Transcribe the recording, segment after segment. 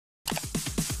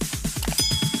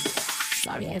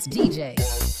Sorry ass DJ.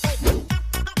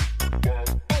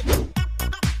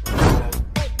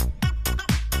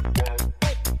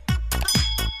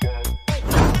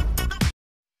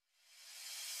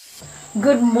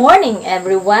 Good morning,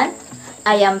 everyone.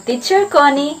 I am Teacher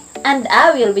Connie and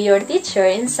I will be your teacher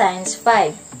in Science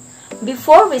 5.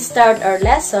 Before we start our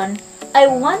lesson, I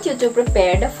want you to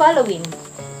prepare the following.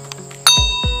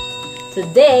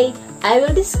 Today, I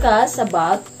will discuss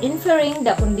about inferring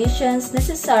the conditions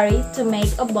necessary to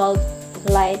make a bulb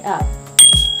light up.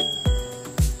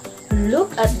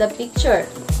 Look at the picture.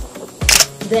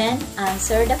 Then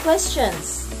answer the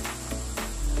questions.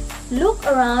 Look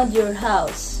around your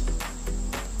house.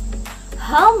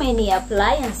 How many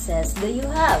appliances do you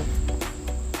have?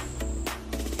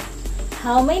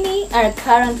 How many are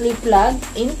currently plugged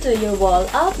into your wall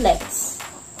outlets?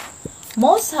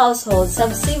 Most households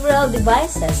have several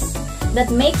devices that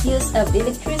make use of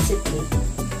electricity.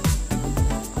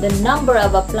 The number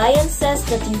of appliances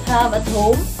that you have at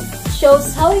home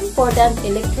shows how important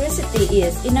electricity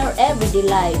is in our everyday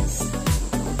lives.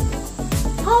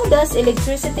 How does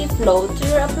electricity flow to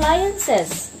your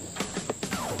appliances?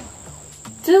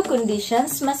 Two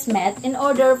conditions must be met in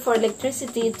order for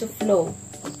electricity to flow.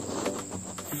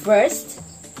 First,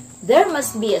 there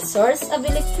must be a source of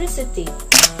electricity.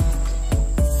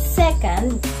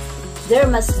 Second, there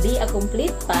must be a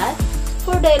complete path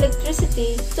for the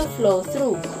electricity to flow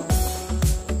through.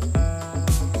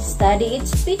 Study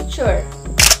each picture.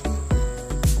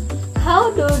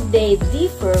 How do they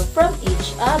differ from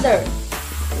each other?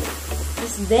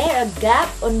 Is there a gap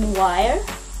on wire?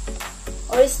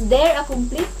 Or is there a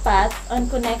complete path on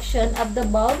connection of the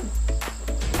bulb?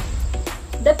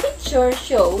 The picture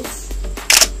shows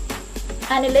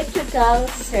an electrical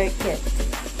circuit.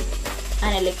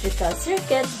 An electrical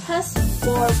circuit has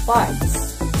four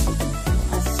parts: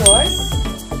 a source,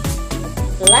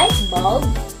 light bulb,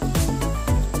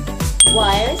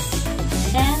 wires,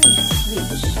 and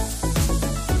switch.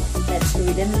 Let's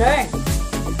read and learn.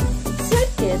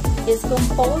 Circuit is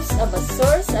composed of a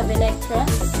source of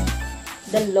electrons,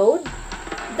 the load,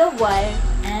 the wire,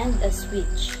 and a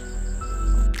switch.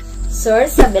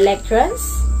 Source of electrons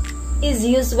is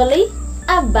usually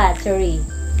a battery.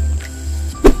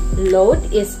 Load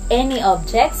is any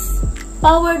objects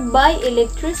powered by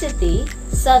electricity,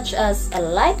 such as a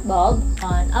light bulb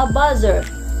on a buzzer.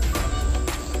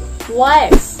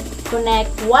 Wires connect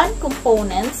one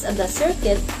component of the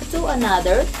circuit to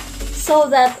another so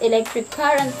that electric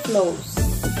current flows.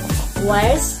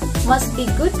 Wires must be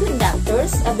good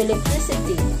conductors of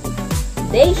electricity.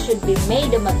 They should be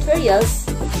made of materials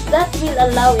that will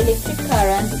allow electric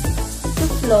current to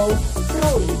flow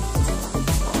through it.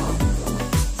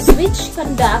 Switch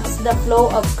conducts the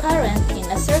flow of current in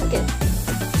a circuit.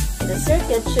 The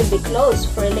circuit should be closed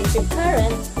for electric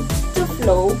current to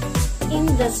flow in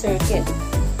the circuit.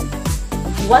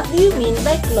 What do you mean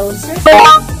by closed circuit?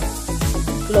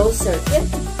 Closed circuit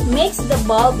makes the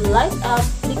bulb light up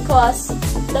because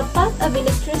the path of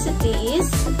electricity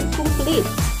is complete,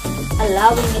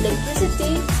 allowing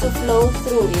electricity to flow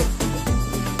through it.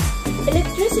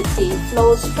 Electricity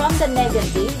flows from the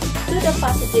negative to the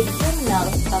positive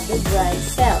terminals of the dry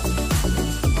cell.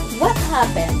 What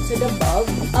happens to the bulb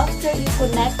after you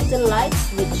connect the light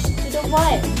switch to the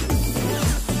wire?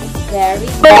 Very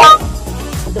good.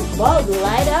 The bulb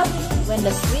light up when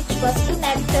the switch was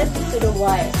connected to the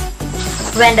wire.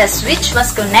 When the switch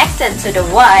was connected to the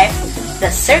wire,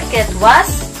 the circuit was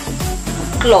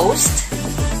closed,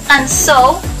 and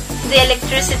so the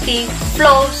electricity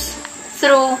flows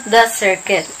through the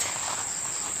circuit.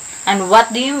 And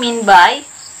what do you mean by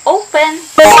open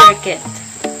circuit?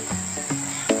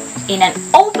 In an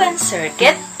open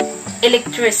circuit,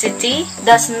 electricity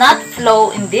does not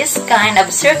flow in this kind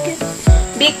of circuit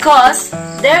because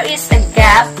there is a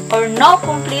gap or no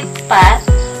complete path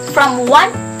from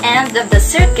one end of the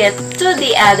circuit to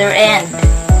the other end.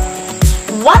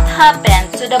 What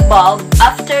happened to the bulb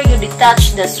after you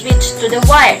detach the switch to the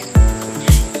wire?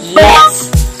 Yes,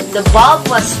 the bulb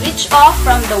was switched off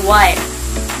from the wire.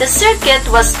 The circuit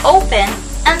was open,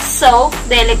 and so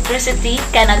the electricity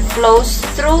cannot flow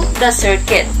through the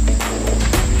circuit.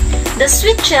 The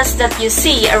switches that you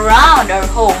see around our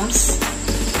homes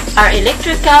are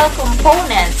electrical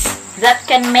components that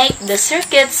can make the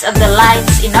circuits of the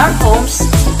lights in our homes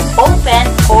open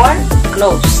or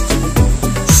closed.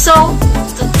 So,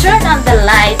 to turn on the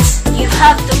lights, you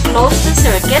have to close the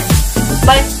circuit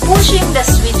by pushing the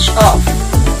switch off.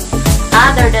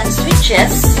 Other than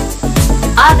switches,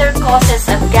 other causes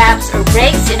of gaps or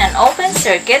breaks in an open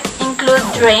circuit include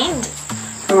drained,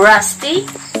 rusty,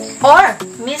 or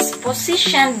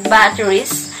mispositioned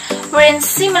batteries wherein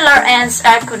similar ends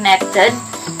are connected,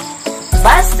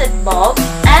 busted bulb,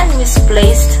 and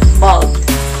misplaced bulb.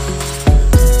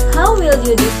 How will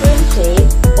you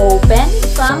differentiate open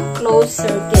from closed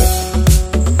circuit?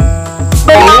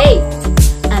 Great!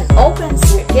 An open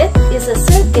circuit is a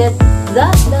circuit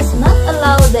that does not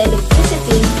allow the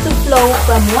electricity to flow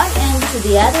from one end to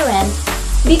the other end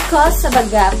because of a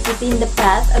gap within the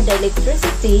path of the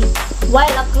electricity,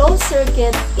 while a closed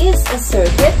circuit is a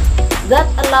circuit that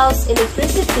allows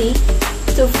electricity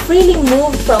to freely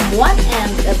move from one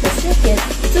end of the circuit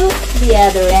to the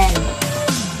other end.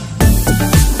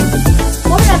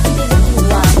 For activity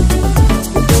 1,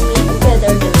 determine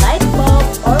whether the light bulb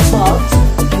or bulbs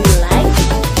will light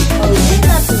or will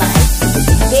not light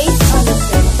based on the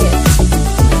circuit.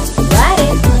 Write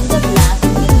it on the blank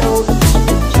below each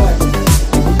picture.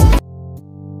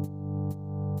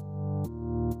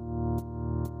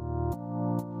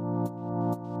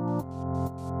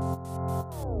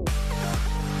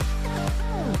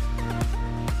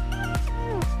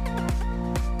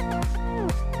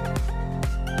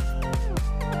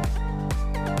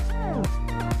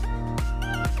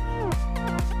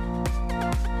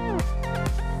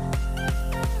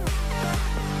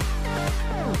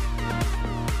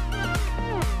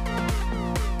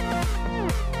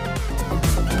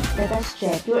 Let us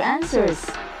check your answers.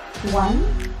 1.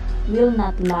 Will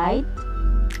not light.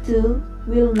 2.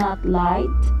 Will not light.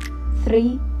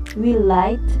 3. Will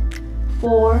light.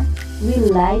 4. Will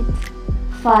light.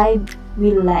 5.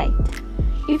 Will light.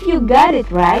 If you got it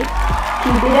right,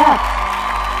 keep it up.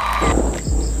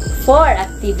 For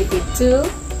activity 2,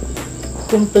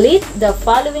 complete the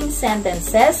following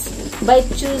sentences by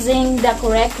choosing the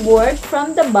correct word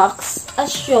from the box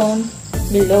as shown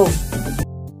below.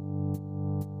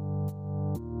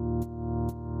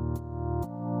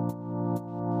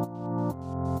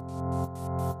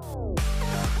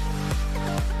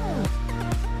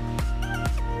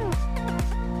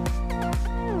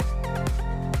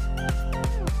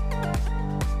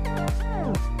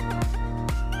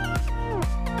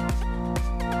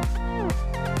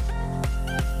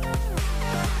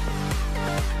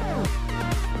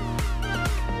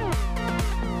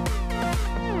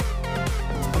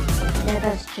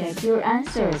 Let us check your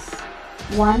answers.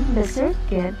 1. The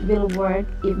circuit will work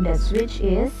if the switch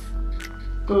is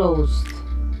closed.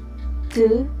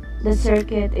 2. The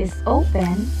circuit is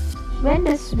open when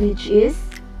the switch is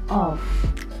off.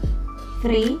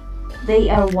 3. They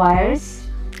are wires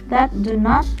that do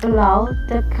not allow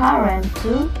the current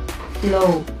to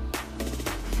flow.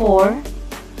 4.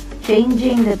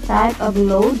 Changing the type of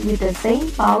load with the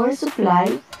same power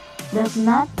supply does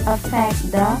not affect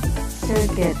the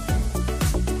circuit.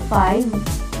 5.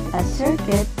 A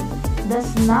circuit does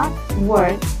not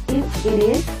work if it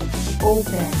is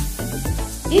open.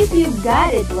 If you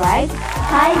got it right,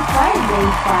 high five,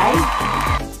 day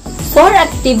 5. For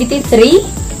activity 3,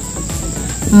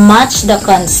 match the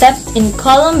concept in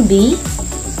column B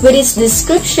with its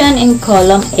description in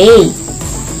column A.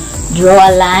 Draw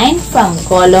a line from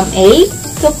column A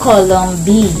to column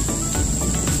B.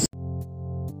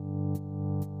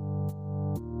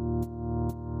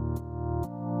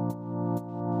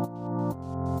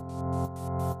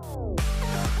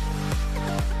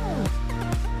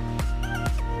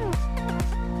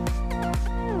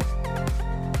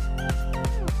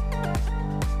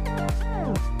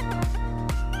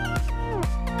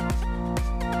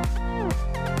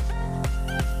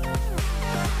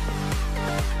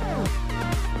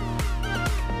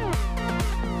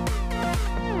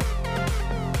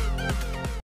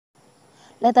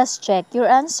 Let us check your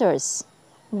answers.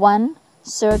 1.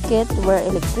 Circuit where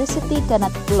electricity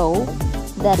cannot flow,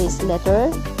 that is letter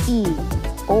E,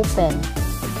 open.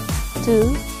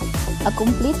 2. A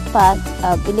complete path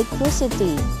of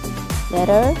electricity,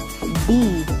 letter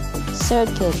B,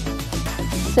 circuit.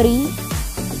 3.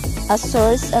 A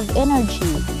source of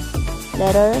energy,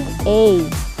 letter A,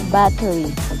 battery.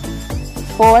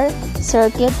 4.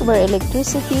 Circuit where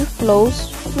electricity flows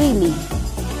freely,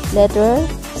 letter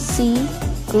C,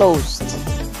 closed.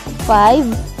 5.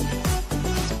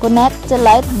 Connect the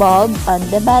light bulb on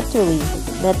the battery,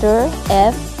 letter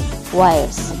F,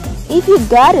 wires. If you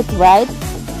got it right,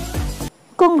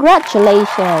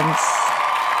 congratulations!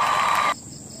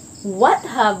 What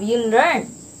have you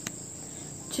learned?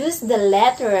 Choose the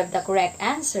letter of the correct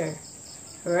answer.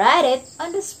 Write it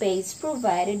on the space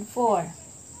provided for.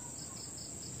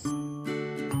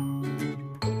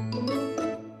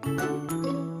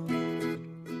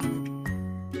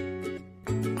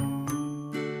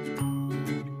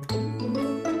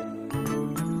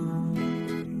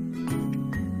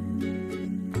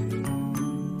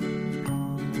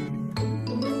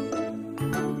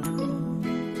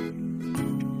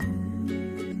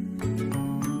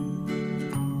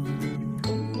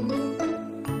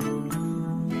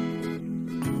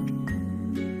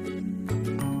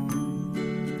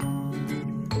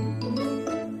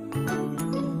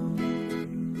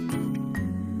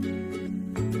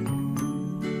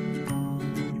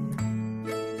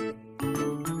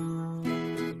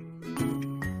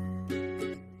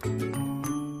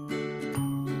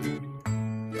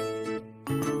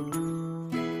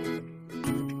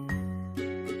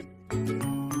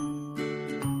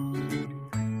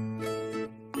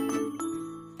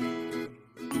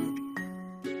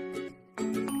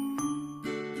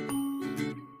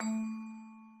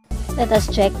 Let us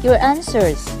check your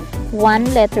answers.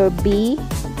 1 letter B,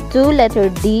 2 letter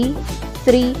D,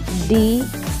 3 D,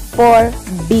 4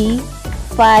 B,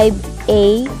 5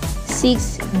 A,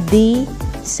 6 D,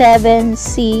 7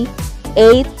 C,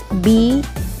 8 B,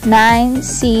 9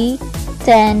 C,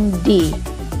 10 D.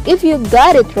 If you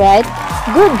got it right,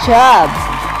 good job!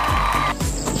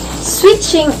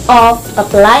 Switching off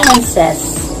appliances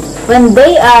when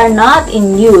they are not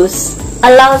in use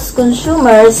allows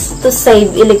consumers to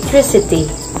save electricity.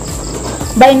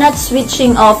 By not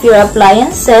switching off your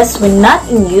appliances when not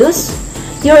in use,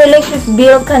 your electric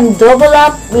bill can double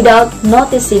up without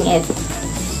noticing it.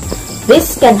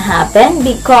 This can happen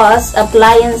because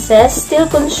appliances still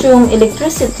consume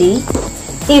electricity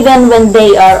even when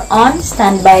they are on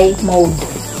standby mode.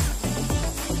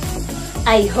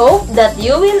 I hope that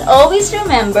you will always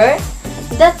remember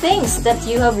the things that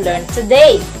you have learned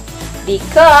today,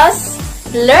 because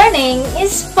learning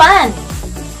is fun.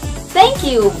 Thank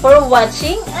you for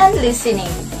watching and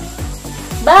listening.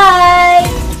 Bye!